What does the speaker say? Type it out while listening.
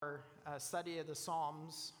study of the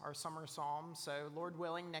Psalms, our summer Psalms. So Lord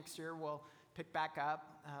willing, next year we'll pick back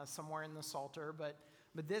up somewhere in the Psalter. But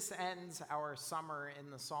this ends our summer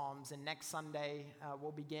in the Psalms. And next Sunday,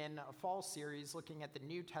 we'll begin a fall series looking at the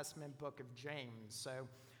New Testament book of James. So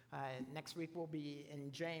next week we'll be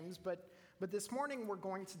in James. But this morning we're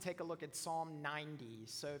going to take a look at Psalm 90.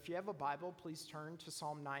 So if you have a Bible, please turn to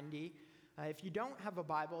Psalm 90. If you don't have a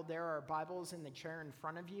Bible, there are Bibles in the chair in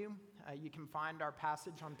front of you. You can find our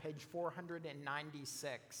passage on page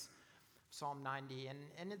 496, Psalm 90.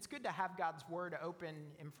 And it's good to have God's Word open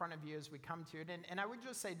in front of you as we come to it. And I would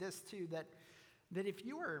just say this, too, that if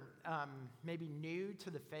you are maybe new to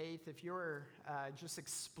the faith, if you're just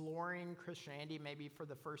exploring Christianity maybe for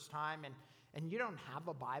the first time and you don't have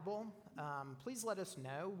a Bible, please let us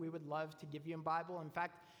know. We would love to give you a Bible.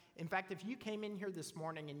 In fact, if you came in here this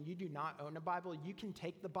morning and you do not own a Bible, you can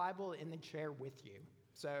take the Bible in the chair with you.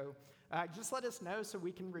 So just let us know so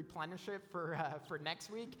we can replenish it for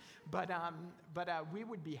next week. But we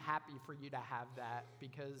would be happy for you to have that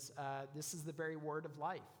because this is the very word of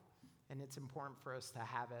life, and it's important for us to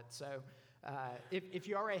have it. So if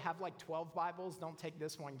you already have like 12 Bibles, don't take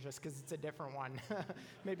this one just because it's a different one.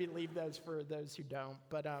 Maybe leave those for those who don't.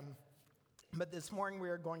 But this morning we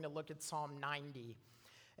are going to look at Psalm 90.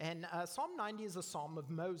 And Psalm 90 is a psalm of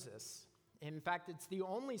Moses. In fact, it's the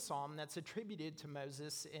only psalm that's attributed to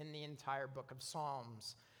Moses in the entire book of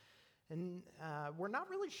Psalms. And we're not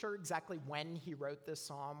really sure exactly when he wrote this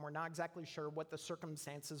psalm. We're not exactly sure what the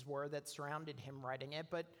circumstances were that surrounded him writing it.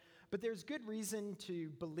 But there's good reason to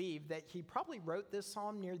believe that he probably wrote this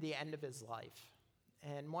psalm near the end of his life.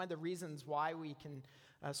 And one of the reasons why we can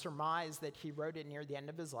surmise that he wrote it near the end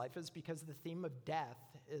of his life is because the theme of death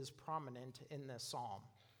is prominent in this psalm.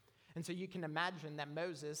 And so you can imagine that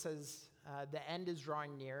Moses, as the end is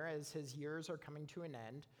drawing near, as his years are coming to an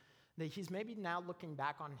end, that he's maybe now looking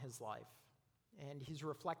back on his life, and he's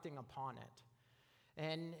reflecting upon it.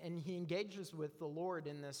 And he engages with the Lord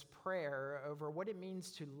in this prayer over what it means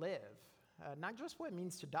to live, not just what it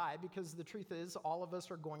means to die, because the truth is all of us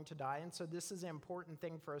are going to die, and so this is an important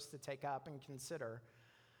thing for us to take up and consider.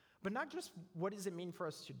 But not just what does it mean for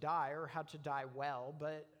us to die or how to die well,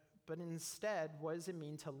 but instead, what does it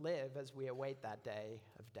mean to live as we await that day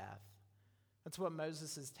of death? That's what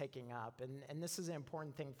Moses is taking up, and this is an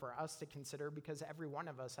important thing for us to consider because every one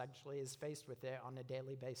of us actually is faced with it on a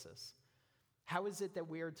daily basis. How is it that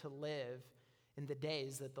we are to live in the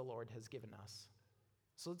days that the Lord has given us?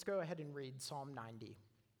 So let's go ahead and read Psalm 90.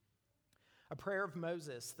 A prayer of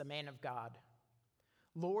Moses, the man of God.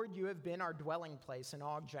 Lord, you have been our dwelling place in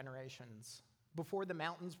all generations. Before the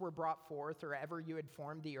mountains were brought forth, or ever you had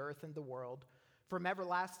formed the earth and the world, from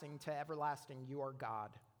everlasting to everlasting you are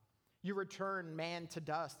God. You return man to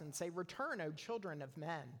dust and say, Return, O children of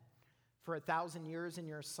men. For 1,000 years in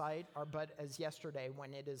your sight are but as yesterday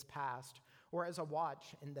when it is past, or as a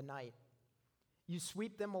watch in the night. You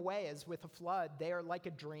sweep them away as with a flood. They are like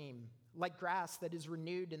a dream, like grass that is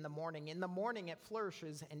renewed in the morning. In the morning it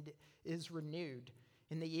flourishes and is renewed.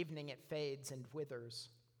 In the evening it fades and withers.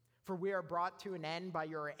 For we are brought to an end by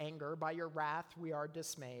your anger, by your wrath we are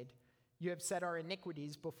dismayed. You have set our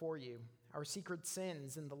iniquities before you, our secret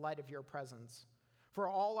sins in the light of your presence. For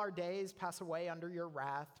all our days pass away under your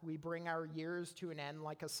wrath. We bring our years to an end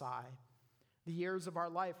like a sigh. The years of our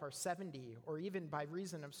life are 70, or even by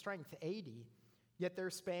reason of strength 80. Yet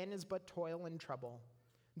their span is but toil and trouble.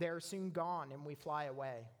 They are soon gone, and we fly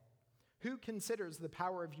away. Who considers the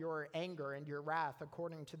power of your anger and your wrath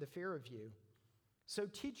according to the fear of you? So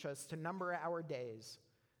teach us to number our days,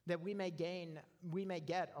 that we may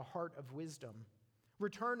get a heart of wisdom.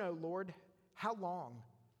 Return, O Lord, how long?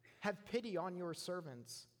 Have pity on your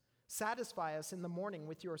servants. Satisfy us in the morning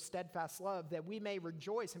with your steadfast love, that we may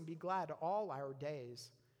rejoice and be glad all our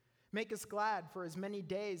days. Make us glad for as many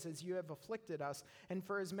days as you have afflicted us, and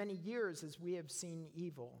for as many years as we have seen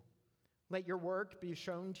evil. Let your work be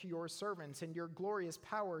shown to your servants, and your glorious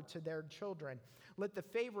power to their children. Let the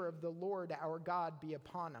favor of the Lord our God be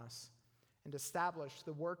upon us, and establish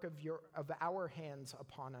the work of our hands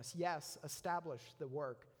upon us. Yes, establish the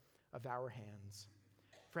work of our hands.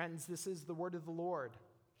 Friends, this is the word of the Lord.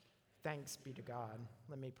 Thanks be to God.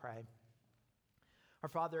 Let me pray. Our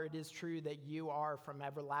Father, it is true that you are from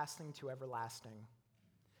everlasting to everlasting,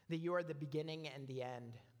 that you are the beginning and the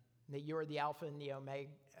end, that you are the Alpha and the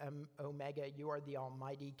Omega. You are the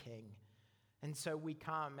Almighty King. And so we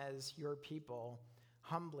come as your people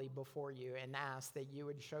humbly before you and ask that you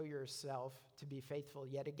would show yourself to be faithful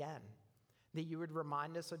yet again, that you would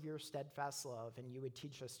remind us of your steadfast love, and you would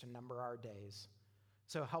teach us to number our days.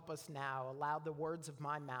 So help us now. Allow the words of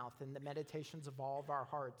my mouth and the meditations of all of our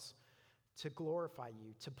hearts to glorify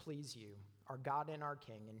you, to please you, our God and our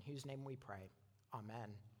King, in whose name we pray. Amen.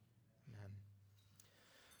 Amen.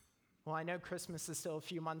 Well, I know Christmas is still a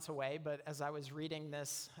few months away, but as I was reading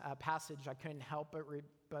this passage, I couldn't help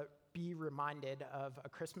but be reminded of A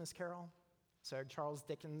Christmas Carol. So Charles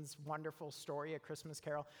Dickens' wonderful story, A Christmas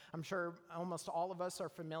Carol. I'm sure almost all of us are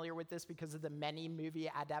familiar with this because of the many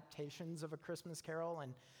movie adaptations of A Christmas Carol,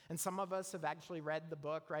 and some of us have actually read the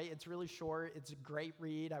book, right? It's really short. It's a great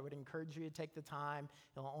read. I would encourage you to take the time.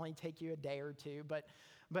 It'll only take you a day or two, but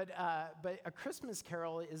A Christmas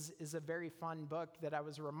Carol is a very fun book that I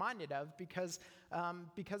was reminded of because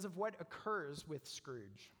of what occurs with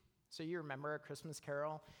Scrooge. So you remember A Christmas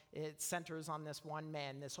Carol? It centers on this one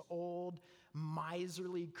man, this old,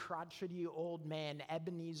 miserly, crotchety old man,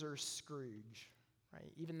 Ebenezer Scrooge,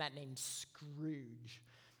 right? Even that name, Scrooge.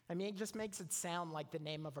 I mean, it just makes it sound like the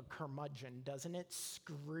name of a curmudgeon, doesn't it?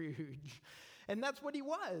 Scrooge. And that's what he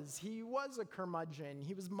was. He was a curmudgeon.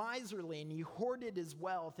 He was miserly, and he hoarded his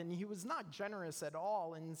wealth, and he was not generous at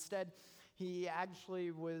all. Instead, he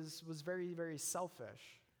actually was very, very selfish.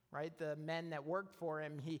 Right? The men that worked for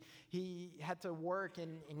him, he had to work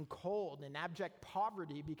in cold and abject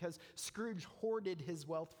poverty because Scrooge hoarded his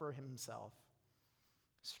wealth for himself.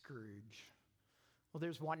 Scrooge. Well,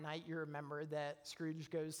 there's one night you remember that Scrooge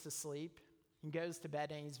goes to sleep. He goes to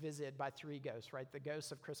bed and he's visited by three ghosts, right? The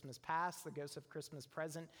ghost of Christmas past, the ghost of Christmas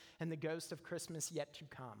present, and the ghost of Christmas yet to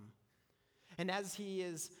come. And as he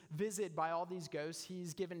is visited by all these ghosts,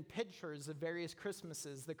 he's given pictures of various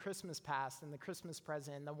Christmases, the Christmas past and the Christmas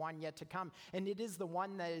present and the one yet to come. And it is the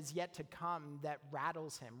one that is yet to come that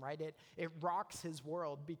rattles him, right? It rocks his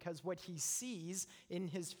world because what he sees in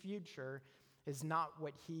his future is not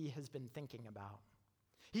what he has been thinking about.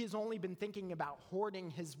 He has only been thinking about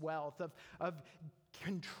hoarding his wealth, of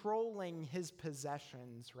controlling his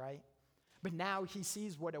possessions, right? But now he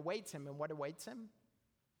sees what awaits him, and what awaits him?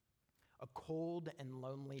 A cold and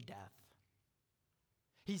lonely death.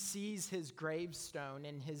 He sees his gravestone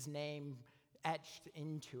and his name etched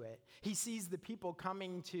into it. He sees the people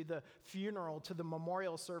coming to the funeral, to the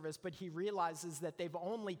memorial service, but he realizes that they've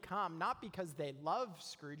only come not because they love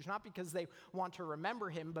Scrooge, not because they want to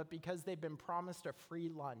remember him, but because they've been promised a free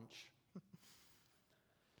lunch.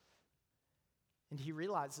 And he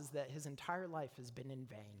realizes that his entire life has been in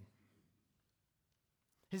vain.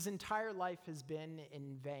 His entire life has been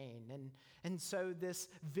in vain. And so this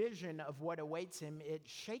vision of what awaits him, it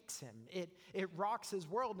shakes him. It rocks his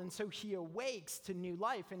world. And so he awakes to new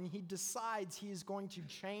life and he decides he is going to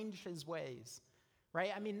change his ways.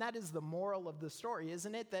 Right? I mean, that is the moral of the story,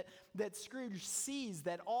 isn't it? That Scrooge sees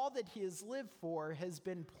that all that he has lived for has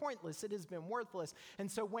been pointless. It has been worthless. And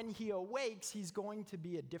so when he awakes, he's going to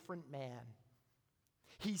be a different man.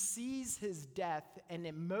 He sees his death, and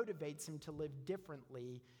it motivates him to live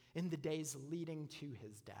differently in the days leading to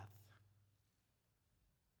his death.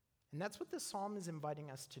 And that's what this psalm is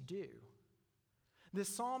inviting us to do. This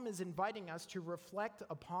psalm is inviting us to reflect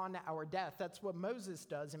upon our death. That's what Moses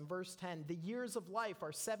does in verse 10. The years of life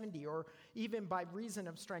are 70, or even by reason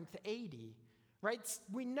of strength, 80. Right?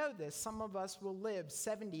 We know this. Some of us will live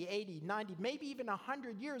 70, 80, 90, maybe even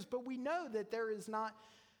 100 years, but we know that there is not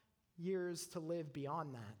years to live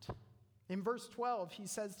beyond that. In verse 12, he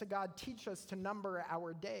says to God, "Teach us to number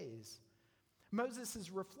our days." Moses is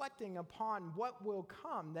reflecting upon what will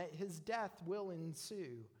come, that his death will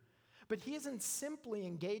ensue. But he isn't simply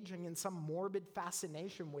engaging in some morbid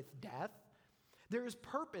fascination with death. There is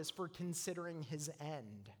purpose for considering his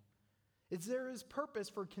end. There is purpose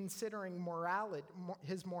for considering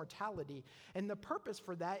his mortality. And the purpose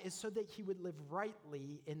for that is so that he would live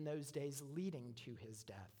rightly in those days leading to his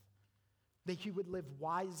death. That he would live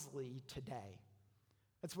wisely today.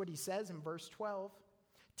 That's what he says in verse 12.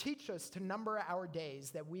 Teach us to number our days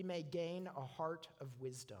that we may gain a heart of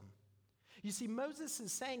wisdom. You see, Moses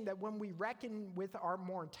is saying that when we reckon with our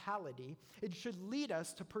mortality, it should lead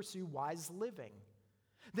us to pursue wise living.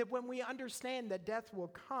 That when we understand that death will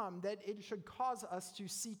come, that it should cause us to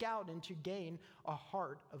seek out and to gain a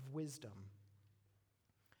heart of wisdom.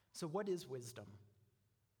 So what is wisdom?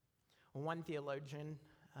 Well, one theologian,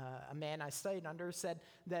 a man I studied under, said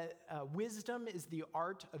that wisdom is the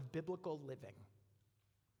art of biblical living.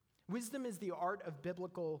 Wisdom is the art of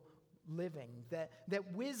biblical living.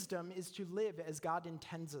 That wisdom is to live as God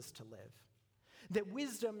intends us to live. That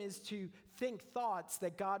wisdom is to think thoughts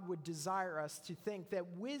that God would desire us to think.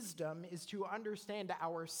 That wisdom is to understand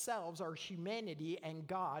ourselves, our humanity, and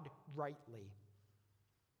God rightly.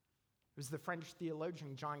 It was the French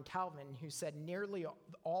theologian John Calvin who said, "Nearly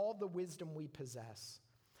all the wisdom we possess,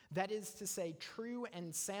 that is to say, true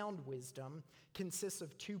and sound wisdom, consists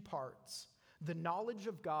of two parts. the knowledge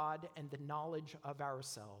of God and the knowledge of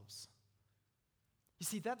ourselves. You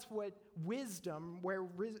see, that's what wisdom, where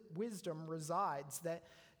wisdom resides, that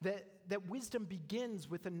wisdom begins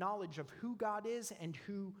with the knowledge of who God is and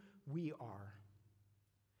who we are.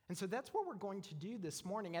 And so that's what we're going to do this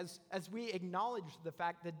morning as we acknowledge the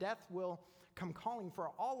fact that death will come calling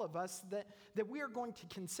for all of us, that we are going to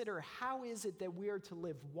consider how is it that we are to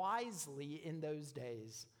live wisely in those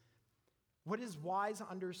days. What does wise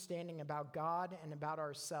understanding about God and about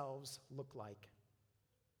ourselves look like?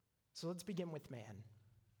 So let's begin with man.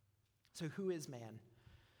 So who is man?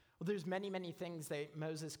 Well, there's many, many things that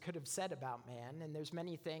Moses could have said about man, and there's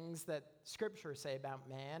many things that Scripture say about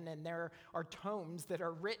man, and there are tomes that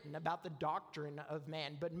are written about the doctrine of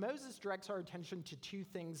man. But Moses directs our attention to two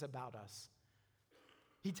things about us.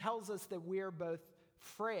 He tells us that we are both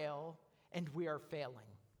frail and we are failing.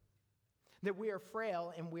 That we are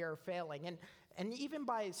frail and we are failing. And even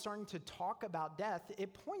by starting to talk about death,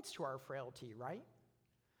 it points to our frailty, right?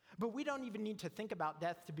 But we don't even need to think about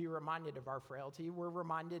death to be reminded of our frailty. We're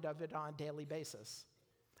reminded of it on a daily basis.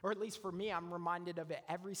 Or at least for me, I'm reminded of it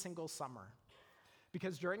every single summer.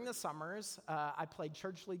 Because during the summers, I played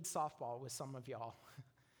church league softball with some of y'all.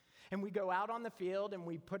 And we go out on the field and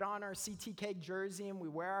we put on our CTK jersey and we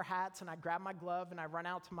wear our hats and I grab my glove and I run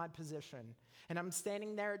out to my position. And I'm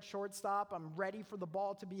standing there at shortstop, I'm ready for the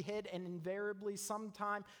ball to be hit, and invariably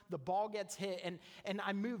sometime the ball gets hit and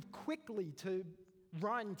I move quickly to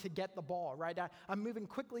run to get the ball, right? I'm moving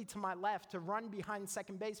quickly to my left to run behind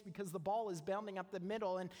second base because the ball is bounding up the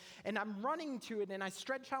middle, and I'm running to it, and I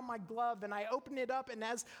stretch out my glove, and I open it up, and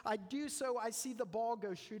as I do so, I see the ball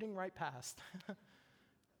go shooting right past.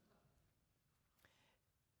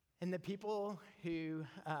 And the people who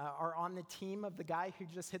are on the team of the guy who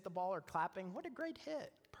just hit the ball are clapping, what a great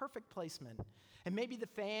hit, perfect placement. And maybe the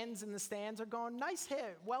fans in the stands are going, nice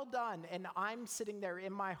hit, well done. And I'm sitting there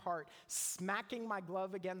in my heart, smacking my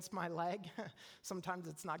glove against my leg. Sometimes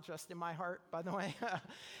it's not just in my heart, by the way.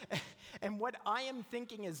 And what I am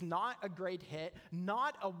thinking is not a great hit,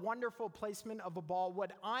 not a wonderful placement of a ball.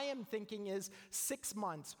 What I am thinking is 6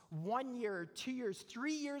 months, 1 year, 2 years,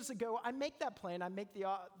 3 years ago, I make that play and I make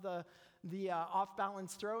the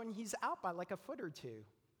off-balance throw, and he's out by like a foot or two.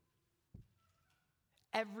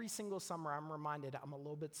 Every single summer, I'm reminded I'm a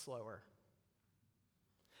little bit slower,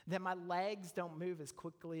 that my legs don't move as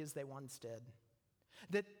quickly as they once did,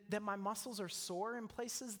 that my muscles are sore in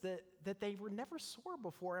places that they were never sore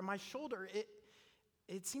before, and my shoulder,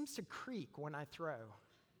 it seems to creak when I throw.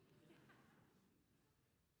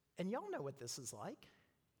 And y'all know what this is like.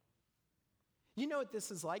 You know what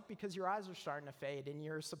this is like because your eyes are starting to fade and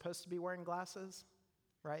you're supposed to be wearing glasses,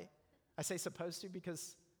 right? I say supposed to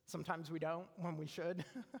because sometimes we don't when we should,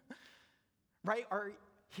 right? Our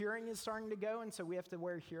hearing is starting to go, and so we have to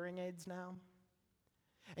wear hearing aids now.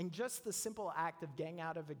 And just the simple act of getting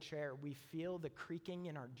out of a chair, we feel the creaking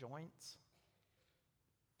in our joints.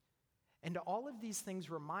 And all of these things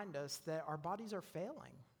remind us that our bodies are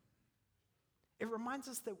failing. It reminds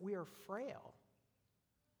us that we are frail,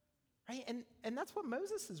 right? And that's what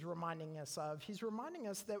Moses is reminding us of. He's reminding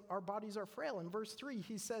us that our bodies are frail. In verse 3,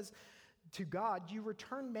 he says, to God, you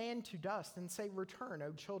return man to dust and say, return,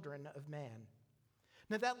 O children of man.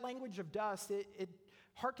 Now that language of dust, it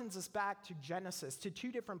harkens us back to Genesis, to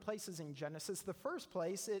two different places in Genesis. The first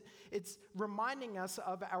place, it's reminding us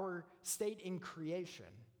of our state in creation.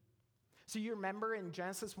 So you remember in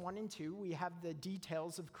Genesis 1 and 2, we have the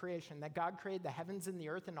details of creation, that God created the heavens and the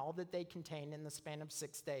earth and all that they contain in the span of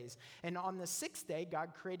 6 days. And on the sixth day,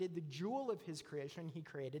 God created the jewel of his creation. He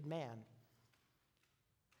created man.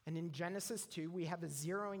 And in Genesis 2, we have a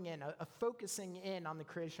zeroing in, a focusing in on the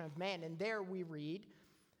creation of man. And there we read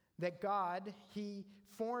that God, he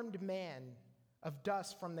formed man of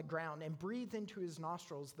dust from the ground and breathed into his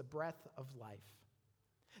nostrils the breath of life.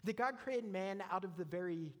 That God created man out of the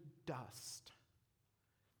very dust.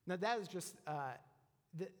 Now that is just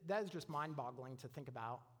mind-boggling to think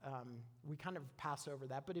about. We kind of pass over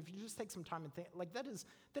that. But if you just take some time and think, like that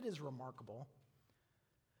is remarkable.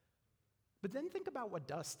 But then think about what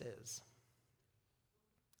dust is.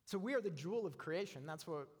 So we are the jewel of creation. That's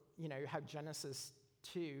what, how Genesis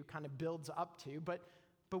 2 kind of builds up to. But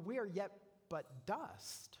we are yet but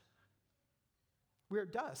dust. We are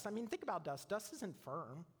dust. I mean, think about dust. Dust isn't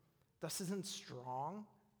firm. Dust isn't strong.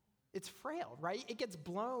 It's frail, right? It gets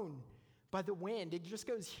blown by the wind. It just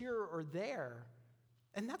goes here or there.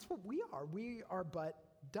 And that's what we are. We are but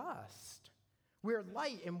dust. We are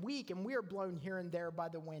light and weak, and we are blown here and there by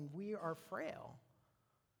the wind. We are frail.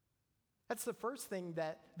 That's the first thing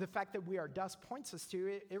that the fact that we are dust points us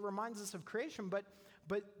to. It reminds us of creation, but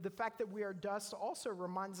But the fact that we are dust also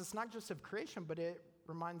reminds us not just of creation, but it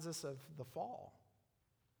reminds us of the fall.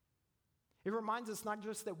 It reminds us not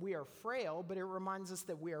just that we are frail, but it reminds us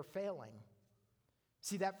that we are failing.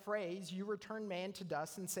 See that phrase, you return man to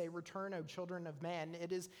dust and say, return, O children of man,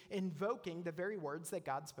 it is invoking the very words that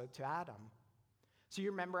God spoke to Adam. So you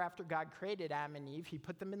remember after God created Adam and Eve, he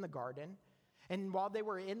put them in the garden. And while they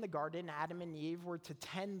were in the garden, Adam and Eve were to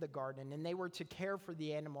tend the garden, and they were to care for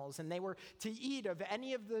the animals, and they were to eat of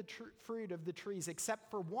any of the fruit of the trees except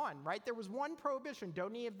for one, right? There was one prohibition,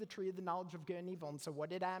 don't eat of the tree of the knowledge of good and evil. And so what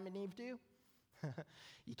did Adam and Eve do?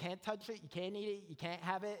 You can't touch it, you can't eat it, you can't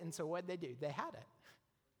have it. And so what did they do? They had it.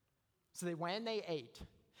 So they went and they ate.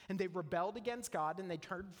 And they rebelled against God and they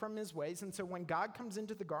turned from his ways. And so when God comes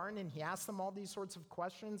into the garden and he asks them all these sorts of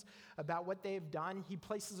questions about what they have done, he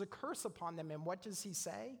places a curse upon them. And what does he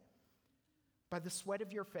say? By the sweat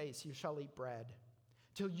of your face you shall eat bread,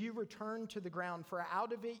 till you return to the ground. For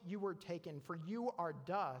out of it you were taken. For you are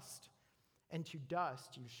dust, and to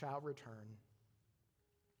dust you shall return.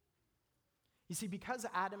 You see, because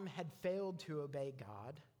Adam had failed to obey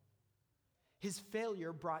God, his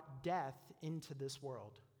failure brought death into this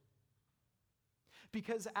world.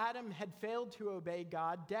 Because Adam had failed to obey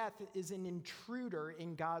God, death is an intruder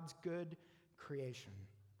in God's good creation.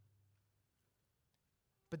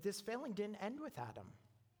 But this failing didn't end with Adam.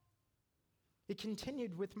 It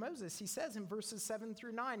continued with Moses. He says in verses 7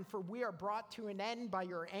 through 9, for we are brought to an end by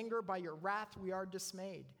your anger, by your wrath we are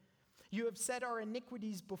dismayed. You have set our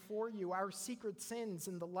iniquities before you, our secret sins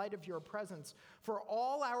in the light of your presence. For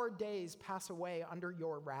all our days pass away under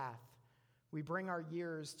your wrath. We bring our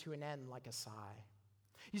years to an end like a sigh.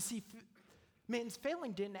 You see, man's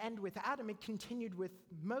failing didn't end with Adam. It continued with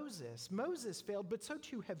Moses. Moses failed, but so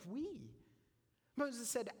too have we. Moses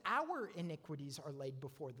said, our iniquities are laid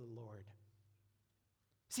before the Lord.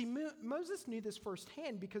 See, Moses knew this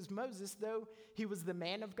firsthand because Moses, though he was the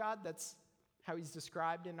man of God, that's how he's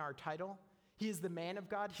described in our title. He is the man of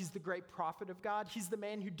God. He's the great prophet of God. He's the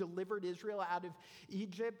man who delivered Israel out of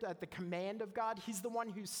Egypt at the command of God. He's the one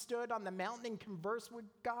who stood on the mountain and conversed with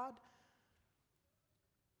God.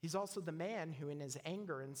 He's also the man who in his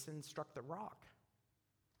anger and sin struck the rock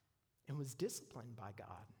and was disciplined by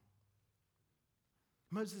God.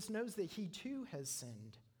 Moses knows that he too has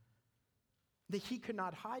sinned, that he could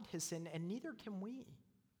not hide his sin, and neither can we.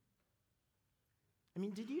 I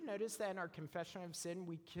mean, did you notice that in our confession of sin,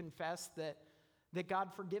 we confess that God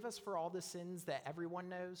forgive us for all the sins that everyone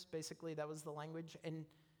knows? Basically, that was the language. And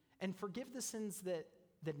forgive the sins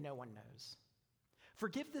that no one knows.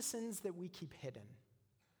 Forgive the sins that we keep hidden.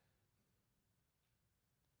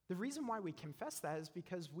 The reason why we confess that is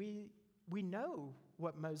because we know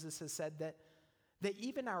what Moses has said, that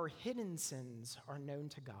even our hidden sins are known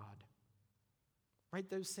to God. Right?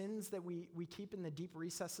 Those sins that we keep in the deep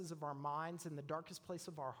recesses of our minds, in the darkest place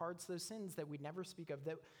of our hearts, those sins that we never speak of,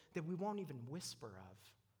 that we won't even whisper of.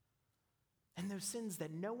 And those sins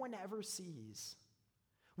that no one ever sees.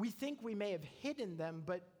 We think we may have hidden them,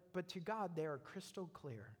 but to God they are crystal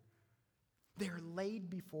clear. They are laid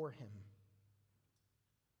before him.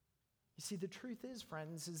 You see, the truth is,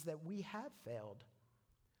 friends, is that we have failed.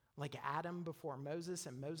 Like Adam before Moses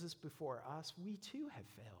and Moses before us, we too have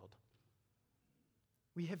failed.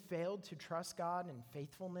 We have failed to trust God in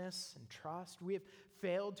faithfulness and trust. We have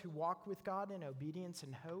failed to walk with God in obedience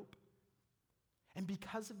and hope. And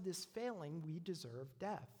because of this failing, we deserve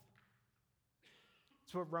death.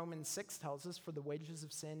 That's what Romans 6 tells us, for the wages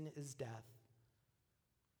of sin is death.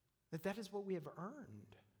 That is what we have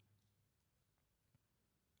earned.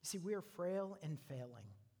 You see, we are frail and failing.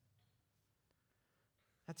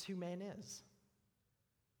 That's who man is.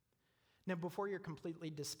 Now, before you're completely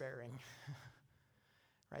despairing,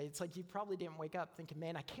 right? It's like you probably didn't wake up thinking,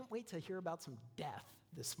 man, I can't wait to hear about some death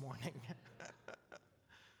this morning.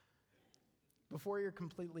 Before you're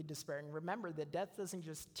completely despairing, remember that death doesn't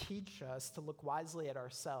just teach us to look wisely at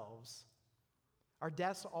ourselves. Our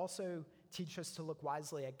deaths also teach us to look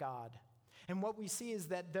wisely at God. And what we see is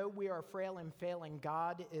that though we are frail and failing,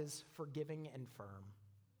 God is forgiving and firm.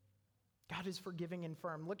 God is forgiving and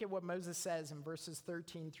firm. Look at what Moses says in verses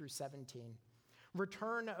 13 through 17.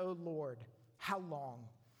 Return, O Lord, how long?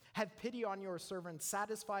 Have pity on your servants.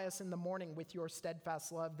 Satisfy us in the morning with your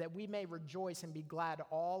steadfast love, that we may rejoice and be glad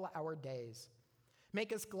all our days.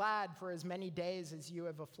 Make us glad for as many days as you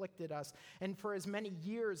have afflicted us, and for as many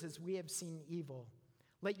years as we have seen evil.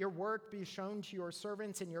 Let your work be shown to your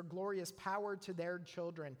servants and your glorious power to their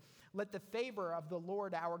children. Let the favor of the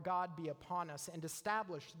Lord our God be upon us, and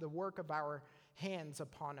establish the work of our hands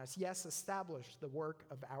upon us. Yes, establish the work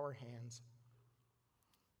of our hands.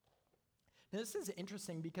 This is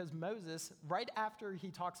interesting because Moses, right after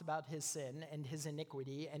he talks about his sin and his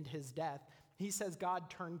iniquity and his death, he says, God,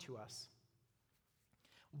 turn to us.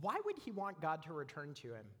 Why would he want God to return to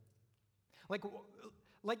him?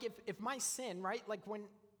 Like if my sin, right,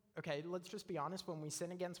 okay, let's just be honest, when we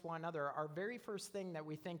sin against one another, our very first thing that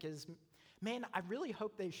we think is, man, I really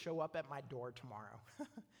hope they show up at my door tomorrow,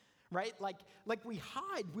 right? Like we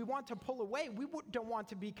hide, we want to pull away, we don't want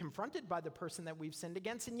to be confronted by the person that we've sinned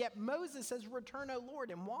against, and yet Moses says, return, O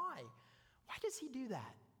Lord, and why? Why does he do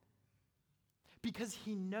that? Because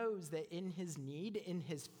he knows that in his need, in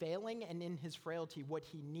his failing, and in his frailty, what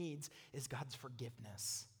he needs is God's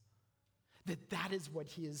forgiveness. That is what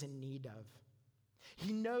he is in need of.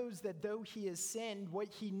 He knows that though he has sinned, what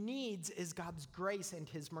he needs is God's grace and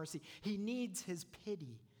his mercy. He needs his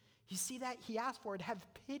pity. You see that? He asked for it. Have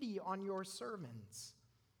pity on your servants.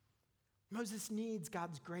 Moses needs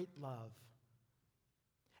God's great love.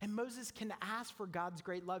 And Moses can ask for God's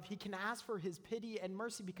great love. He can ask for his pity and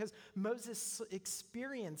mercy because Moses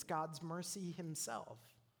experienced God's mercy himself.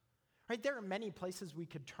 Right? There are many places we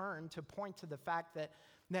could turn to point to the fact that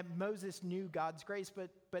Moses knew God's grace,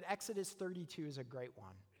 but Exodus 32 is a great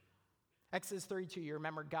one. Exodus 32, you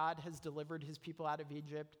remember God has delivered his people out of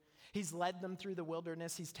Egypt. He's led them through the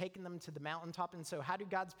wilderness. He's taken them to the mountaintop. And so how do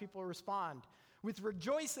God's people respond? With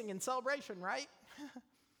rejoicing and celebration, right?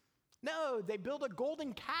 No, they build a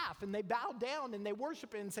golden calf and they bow down and they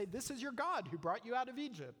worship it and say, this is your God who brought you out of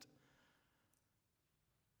Egypt.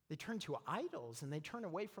 They turn to idols and they turn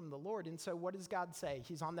away from the Lord. And so what does God say?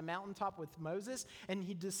 He's on the mountaintop with Moses and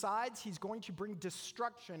he decides he's going to bring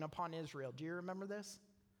destruction upon Israel. Do you remember this?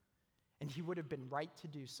 And he would have been right to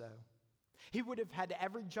do so. He would have had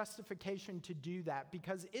every justification to do that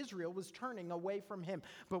because Israel was turning away from him.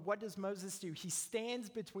 But what does Moses do? He stands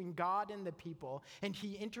between God and the people and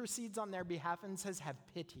he intercedes on their behalf and says, have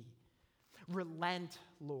pity. Relent,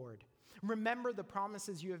 Lord. Remember the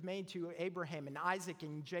promises you have made to Abraham and Isaac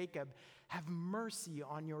and Jacob. Have mercy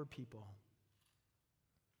on your people.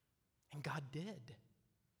 And God did.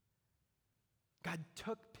 God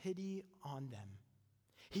took pity on them.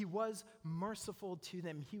 He was merciful to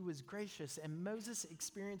them. He was gracious. And Moses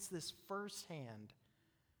experienced this firsthand.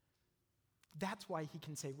 That's why he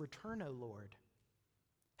can say, return, O Lord.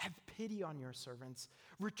 Have pity on your servants.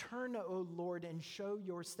 Return, O Lord, and show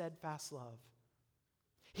your steadfast love.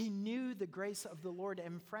 He knew the grace of the Lord.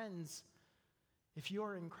 And friends, if you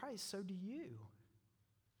are in Christ, so do you.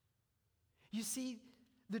 You see,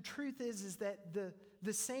 the truth is that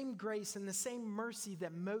the same grace and the same mercy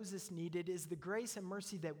that Moses needed is the grace and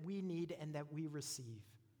mercy that we need and that we receive.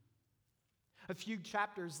 A few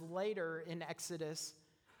chapters later in Exodus,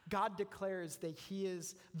 God declares that he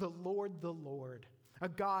is the Lord, a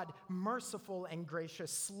God merciful and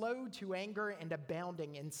gracious, slow to anger and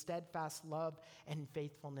abounding in steadfast love and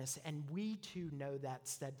faithfulness. And we too know that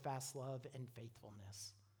steadfast love and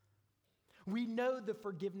faithfulness. We know the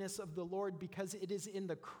forgiveness of the Lord because it is in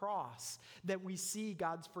the cross that we see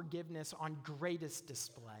God's forgiveness on greatest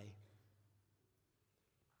display.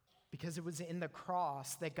 Because it was in the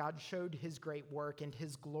cross that God showed his great work and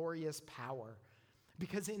his glorious power.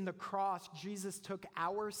 Because in the cross, Jesus took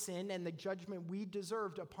our sin and the judgment we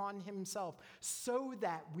deserved upon himself so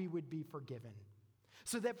that we would be forgiven.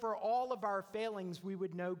 So that for all of our failings, we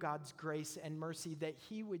would know God's grace and mercy, that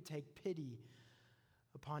he would take pity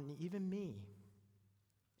upon even me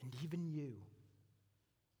and even you.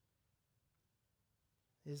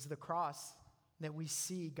 It is the cross that we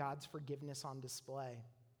see God's forgiveness on display.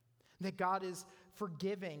 That God is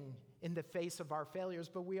forgiving in the face of our failures,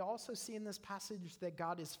 but we also see in this passage that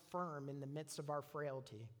God is firm in the midst of our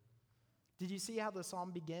frailty. Did you see how the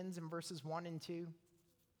psalm begins in verses 1 and 2?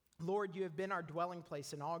 Lord, you have been our dwelling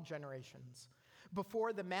place in all generations.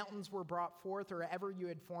 Before the mountains were brought forth, or ever you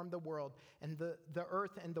had formed the world, and the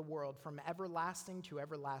earth and the world, from everlasting to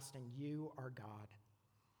everlasting, you are God.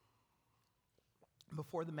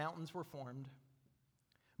 Before the mountains were formed,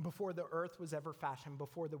 before the earth was ever fashioned,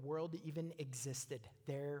 before the world even existed,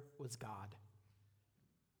 there was God.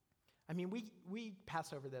 I mean, we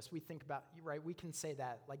pass over this. We think about, right, we can say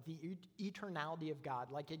that, like the eternality of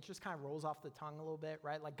God, like it just kind of rolls off the tongue a little bit,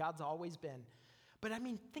 right? Like God's always been. But I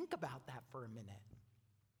mean, think about that for a minute.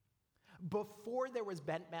 Before there was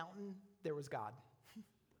Bent Mountain, there was God.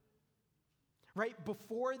 Right?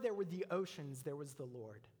 Before there were the oceans, there was the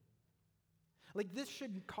Lord. Like this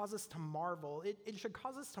should cause us to marvel. It should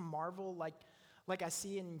cause us to marvel like I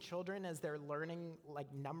see in children as they're learning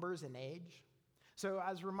like numbers and age. So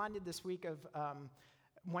I was reminded this week of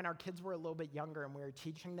when our kids were a little bit younger and we were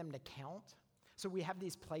teaching them to count. So we have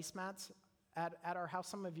these placemats at our house,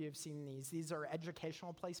 some of you have seen these. These are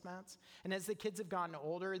educational placemats. And as the kids have gotten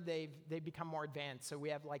older, they've become more advanced. So we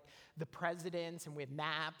have like the presidents, and we have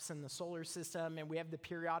maps and the solar system, and we have the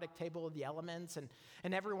periodic table of the elements.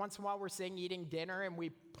 And every once in a while we're sitting eating dinner and we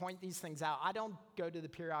point these things out. I don't go to the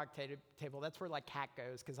periodic table. That's where like Kat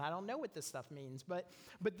goes, because I don't know what this stuff means. But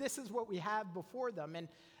this is what we have before them.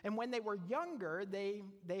 And when they were younger, they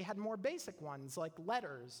had more basic ones like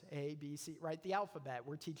letters, A, B, C, right? The alphabet.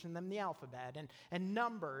 We're teaching them the alphabet and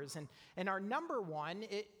numbers. And our number one,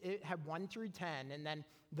 it had 1 through 10. And then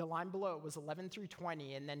the line below it was 11 through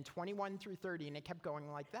 20. And then 21 through 30. And it kept going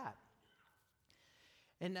like that.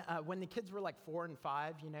 And when the kids were like 4 and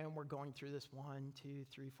 5, and we're going through this 1, 2,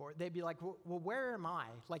 3, 4, they'd be like, well, where am I?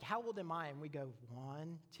 Like, how old am I? And we go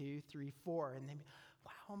 1, 2, 3, 4. And they'd be,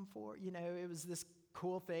 wow, I'm 4. It was this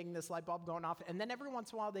cool thing, this light bulb going off. And then every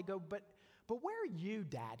once in a while they go, but where are you,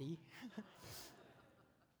 Daddy?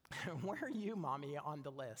 Where are you, Mommy, on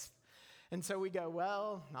the list? And so we go,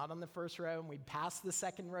 well, not on the first row, and we'd pass the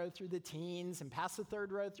second row through the teens and pass the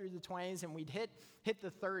third row through the 20s, and we'd hit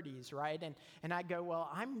the 30s, right? And I'd go, well,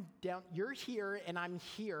 I'm down, you're here, and I'm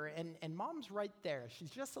here, and Mom's right there. She's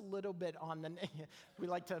just a little bit on the, we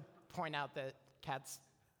like to point out that Kat's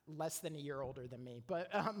less than a year older than me, but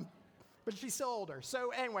she's still older.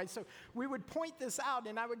 So anyway, so we would point this out,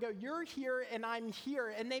 and I would go, you're here, and I'm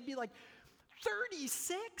here, and they'd be like,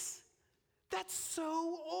 36? That's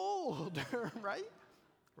so old, right?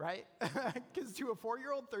 Right? Because to a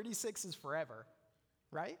 4-year-old, 36 is forever,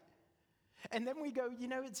 right? And then we go,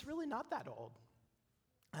 it's really not that old.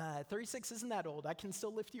 36 isn't that old. I can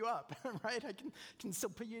still lift you up, right? I can still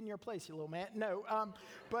put you in your place, you little man. No,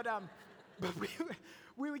 but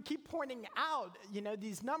we would keep pointing out,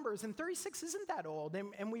 these numbers, and 36 isn't that old.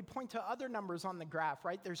 And we point to other numbers on the graph,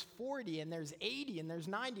 right? There's 40, and there's 80, and there's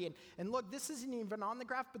 90. And look, this isn't even on the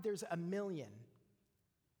graph, but there's 1 million.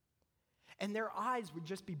 And their eyes would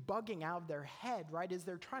just be bugging out of their head, right, as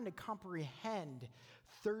they're trying to comprehend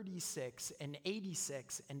 36 and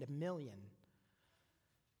 86 and 1 million.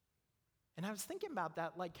 And I was thinking about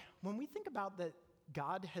that, like, when we think about that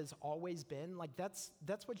God has always been, like, that's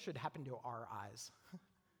what should happen to our eyes.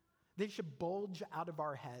 They should bulge out of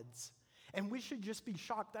our heads. And we should just be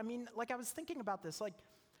shocked. I mean, like, I was thinking about this, like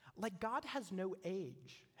God has no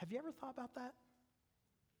age. Have you ever thought about that?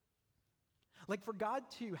 Like, for God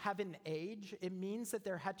to have an age, it means that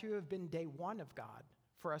there had to have been day one of God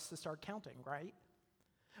for us to start counting, right?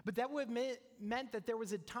 But that would have meant that there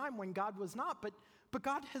was a time when God was not, but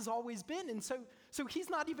God has always been, and so he's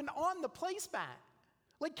not even on the placemat.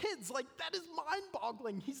 Like, kids, like, that is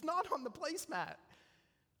mind-boggling. He's not on the placemat.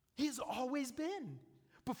 He's always been.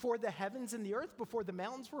 Before the heavens and the earth, before the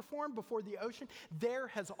mountains were formed, before the ocean, there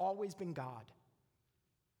has always been God.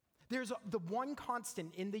 There's the one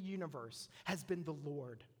constant in the universe has been the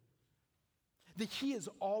Lord. That he has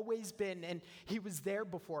always been, and he was there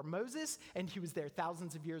before Moses, and he was there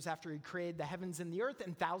thousands of years after he created the heavens and the earth,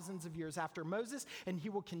 and thousands of years after Moses, and he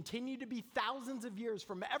will continue to be thousands of years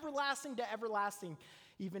from everlasting to everlasting,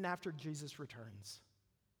 even after Jesus returns.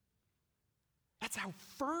 That's how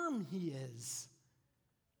firm he is.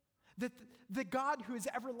 That the God who is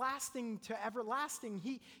everlasting to everlasting,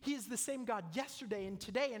 he is the same God yesterday and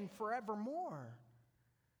today and forevermore.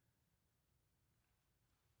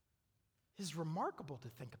 Is remarkable to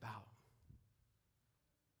think about.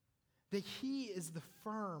 That he is the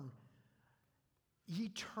firm,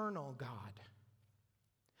 eternal God.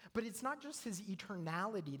 But it's not just his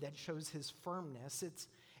eternality that shows his firmness.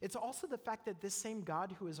 It's also the fact that this same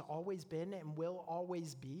God who has always been and will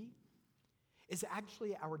always be is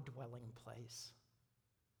actually our dwelling place.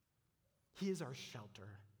 He is our shelter.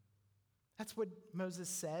 That's what Moses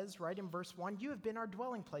says, right, in verse 1. You have been our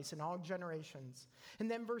dwelling place in all generations. And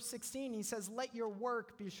then verse 16, he says, let your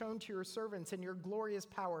work be shown to your servants and your glorious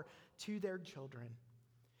power to their children.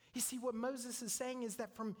 You see, what Moses is saying is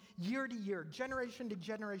that from year to year, generation to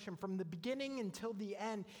generation, from the beginning until the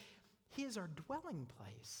end, he is our dwelling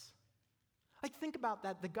place. Like, think about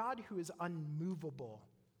that. The God who is unmovable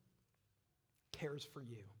cares for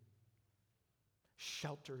you,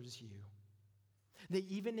 shelters you. That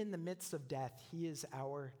even in the midst of death, he is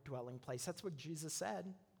our dwelling place. That's what Jesus said,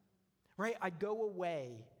 right? I go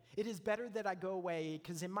away. It is better that I go away,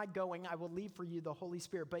 because in my going, I will leave for you the Holy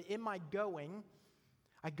Spirit. But in my going,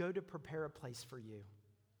 I go to prepare a place for you.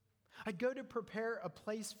 I go to prepare a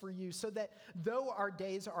place for you so that though our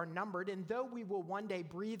days are numbered and though we will one day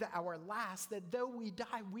breathe our last, that though we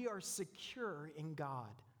die, we are secure in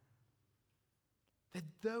God. That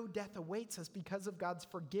though death awaits us because of God's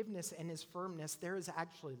forgiveness and his firmness, there is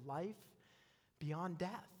actually life beyond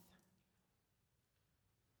death.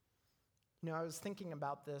 I was thinking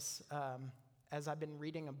about this as I've been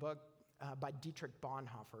reading a book by Dietrich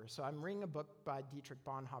Bonhoeffer. So I'm reading a book by Dietrich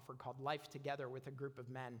Bonhoeffer called Life Together with a Group of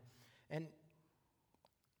Men. And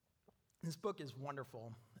this book is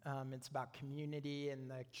wonderful. It's about community and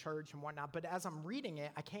the church and whatnot. But as I'm reading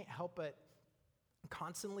it, I can't help but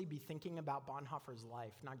constantly be thinking about Bonhoeffer's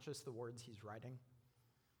life, not just the words he's writing.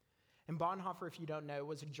 And Bonhoeffer, if you don't know,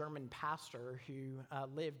 was a German pastor who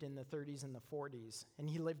lived in the 30s and the 40s. And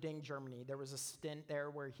he lived in Germany. There was a stint there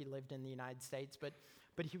where he lived in the United States, but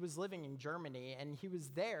he was living in Germany. And he was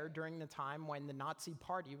there during the time when the Nazi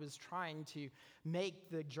Party was trying to make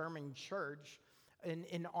the German church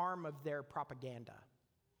an arm of their propaganda.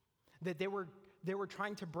 That they were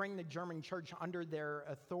trying to bring the German church under their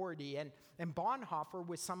authority. And Bonhoeffer,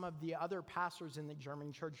 with some of the other pastors in the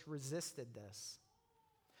German church, resisted this.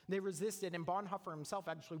 They resisted, and Bonhoeffer himself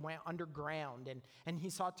actually went underground, and he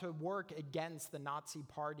sought to work against the Nazi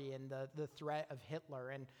Party and the threat of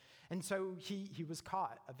Hitler. And so he was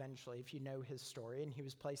caught eventually, if you know his story, and he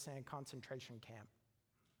was placed in a concentration camp.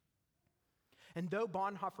 And though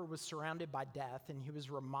Bonhoeffer was surrounded by death, and he was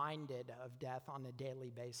reminded of death on a daily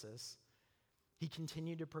basis, he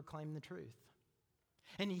continued to proclaim the truth.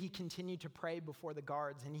 And he continued to pray before the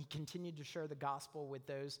guards, and he continued to share the gospel with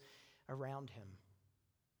those around him.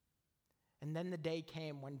 And then the day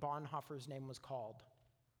came when Bonhoeffer's name was called.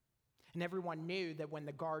 And everyone knew that when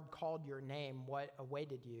the guard called your name, what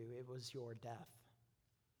awaited you, it was your death.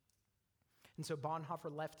 And so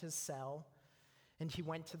Bonhoeffer left his cell, and he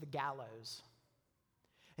went to the gallows.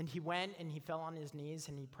 And he went and he fell on his knees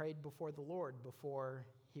and he prayed before the Lord before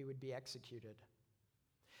he would be executed.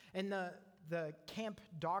 And the camp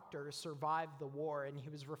doctor survived the war, and he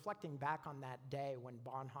was reflecting back on that day when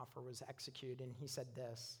Bonhoeffer was executed, and he said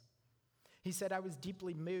this. He said, "I was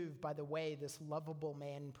deeply moved by the way this lovable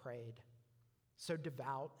man prayed, so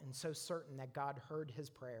devout and so certain that God heard his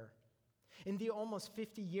prayer. In the almost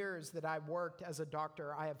 50 years that I worked as a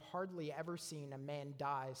doctor, I have hardly ever seen a man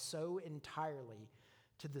die so entirely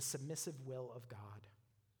to the submissive will of God."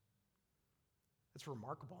 It's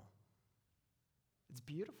remarkable. It's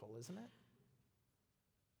beautiful, isn't it?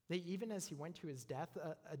 That even as he went to his death,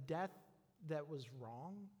 a death that was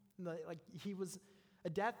wrong, like he was a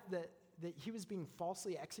death that he was being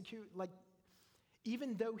falsely executed, like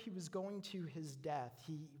even though he was going to his death,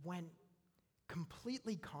 he went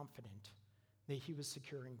completely confident that he was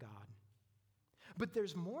secure in God. But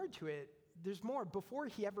there's more to it. There's more. Before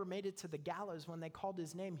he ever made it to the gallows, when they called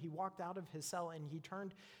his name, he walked out of his cell and he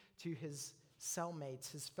turned to his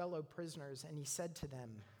cellmates, his fellow prisoners, and he said to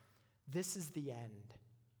them, "This is the end.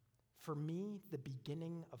 For me, the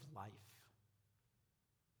beginning of life."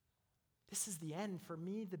 This is the end, for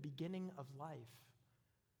me, the beginning of life.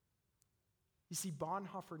 You see,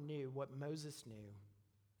 Bonhoeffer knew what Moses knew,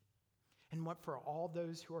 and what for all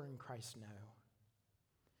those who are in Christ know,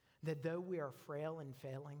 that though we are frail and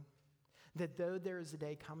failing, that though there is a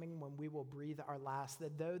day coming when we will breathe our last,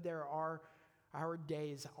 that though our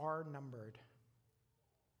days are numbered,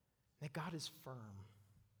 that God is firm,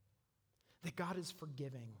 that God is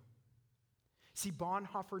forgiving. See,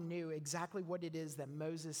 Bonhoeffer knew exactly what it is that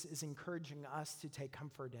Moses is encouraging us to take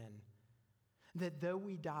comfort in. That though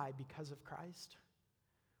we die because of Christ,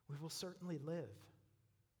 we will certainly live.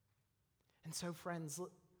 And so, friends,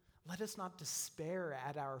 let us not despair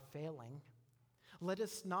at our failing. Let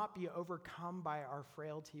us not be overcome by our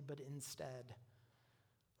frailty, but instead,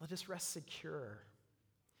 let us rest secure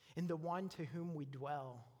in the one to whom we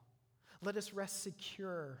dwell. Let us rest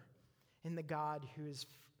secure in the God who is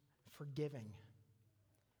forgiving,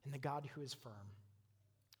 and the God who is firm.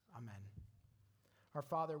 Amen. Our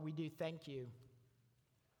Father, we do thank you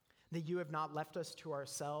that you have not left us to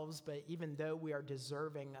ourselves, but even though we are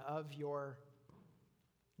deserving of your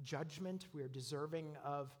judgment, we are deserving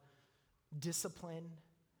of discipline,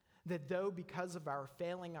 that though because of our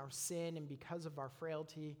failing, our sin, and because of our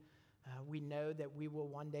frailty, we know that we will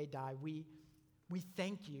one day die, we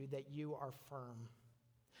thank you that you are firm,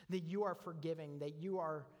 that you are forgiving, that you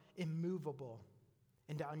are immovable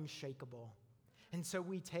and unshakable. And so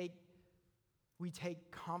we take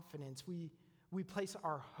confidence, we place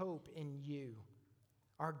our hope in you,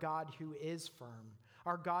 our God who is firm,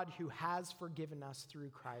 our God who has forgiven us through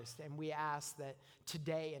Christ. And we ask that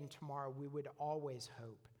today and tomorrow we would always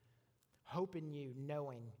hope in you,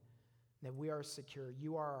 knowing that we are secure.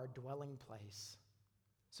 You are our dwelling place.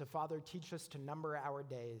 So, Father, teach us to number our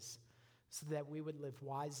days so that we would live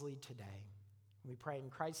wisely today. We pray in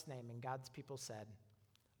Christ's name, and God's people said,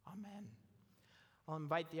 Amen. I'll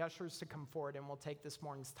invite the ushers to come forward, and we'll take this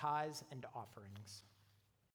morning's tithes and offerings.